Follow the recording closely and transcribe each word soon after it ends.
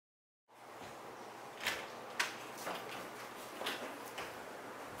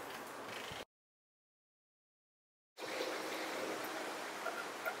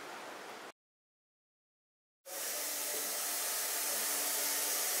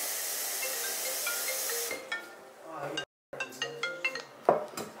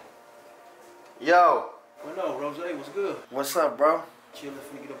Yo. What up, Rozay? What's good? What's up, bro? Chillin'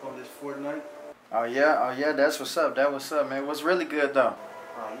 finna get up on this Fortnite. Oh yeah, that's what's up. That what's up, man. What's really good though?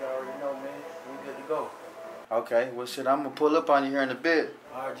 You already know, man. We good to go. Okay, well shit, I'm gonna pull up on you here in a bit.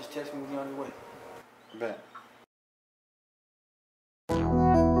 Alright, just text me when you're on your way. Bet.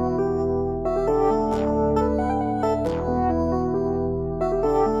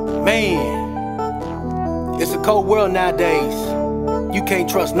 Man, it's a cold world nowadays. You can't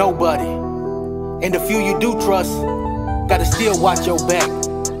trust nobody. And the few you do trust, gotta still watch your back.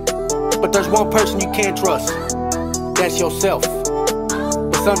 But there's one person you can't trust. That's yourself.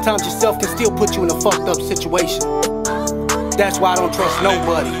 But sometimes yourself can still put you in a fucked up situation. That's why I don't trust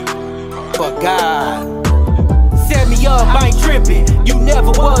nobody but God. Set me up, I ain't tripping. You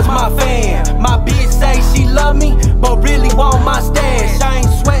never was my fan. My bitch say she love me, but really want my stash. I ain't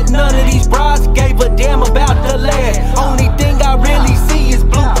sweat none of these bras, gave a damn about the last. Only thing I really see is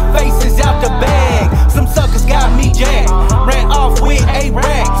blue faces out the bag. Some suckers got me jacked, ran off with 8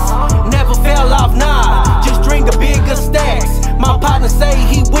 racks. Never fell off, nah, just drink the bigger stacks. My partner say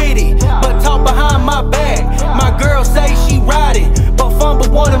he with it, but talk behind my back. My girl say she ride it, but fumble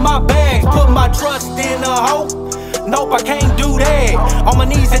one of my bags. Put my trust in a hoe. Nope, I can't do that. On my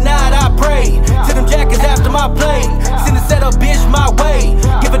knees at night I pray to them jackets after my play. Send a set up bitch my way.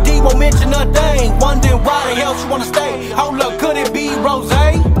 Give a D, won't mention a thing. Wondering why the hell she wanna stay. Hold up, could it be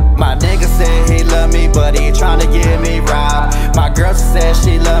Rozay? My nigga said he love me, but he tryna get me robbed. My girl said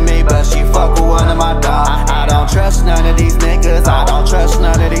she love me, but she fuck with one of my dogs. I don't trust none of these niggas. I don't trust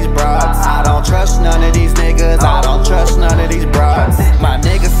none of these broads. I don't trust none of these niggas. I don't trust none of these broads. My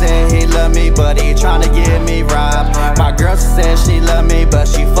nigga said he love me, but he tryna get me robbed. My girl said she love me, but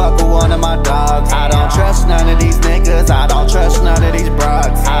she fuck with one of my dogs. I don't trust none of these niggas. I don't trust none of these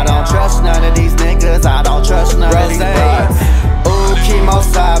broads. I don't trust none of these niggas. I don't trust none of these broads. Ooh, chemo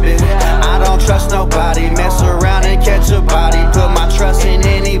sabe. I don't trust nobody. Mess around and catch a body. Put my trust in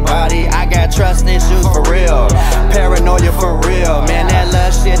anybody. I got trust issues for real. Paranoia for real. Man, that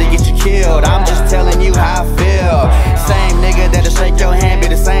love shit'll get you killed. I'm just telling you how I feel. Same nigga that'll shake your hand be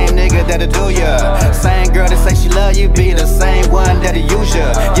the same nigga that'll do ya. Same girl that say she love you be the same one that'll use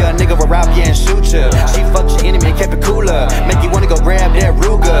ya. Yeah, nigga will rob you and shoot ya. She fucked your enemy and kept it cooler. Make you wanna go grab that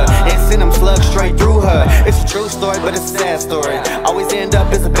Ruger and send them slugs straight through her. It's a true story, but it's a sad story. Always end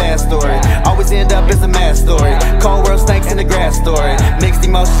up as a bad story. Always end up as a mad story. Cold world snakes in the grass story. Mixed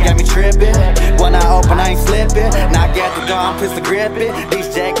emotions got me tripping. When I open, I ain't slipping. Knock at the door, I'm pissed to grip it.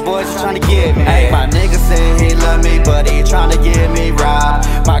 These jack boys are trying to get me. Hey, my nigga said he love me, but he trying to get me robbed.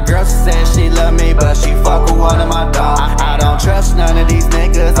 My girl said she love me, but she fuck with one of my dogs. I don't trust none of these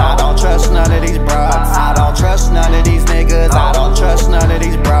niggas. I don't trust none of these broads. I don't trust none of these niggas. I don't trust none of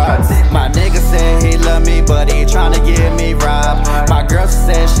these broads. My nigga said he love me, but he trying to get me robbed. My girl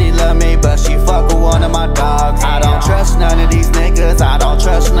said she love me, but she fuck with one of my dogs. I don't trust none of these niggas. I don't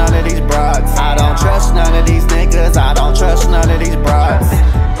trust none of these broads. I don't trust none of these niggas. I don't trust none of these broads.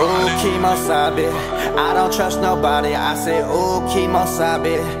 Ooh, chemo sabe. I don't trust nobody. I said, ooh, chemo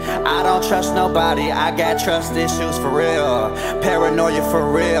sabe. I don't trust nobody. I got trust issues for real. Paranoia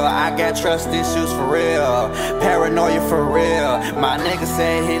for real. I got trust issues for real. Paranoia for real. My nigga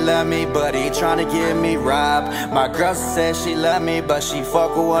said he love me, but he tryna get me robbed. My girl said she love me, but she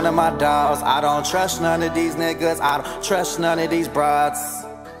fuck with one of my dogs. I don't trust none of these niggas. I don't trust none of these broads.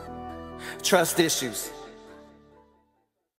 Trust issues.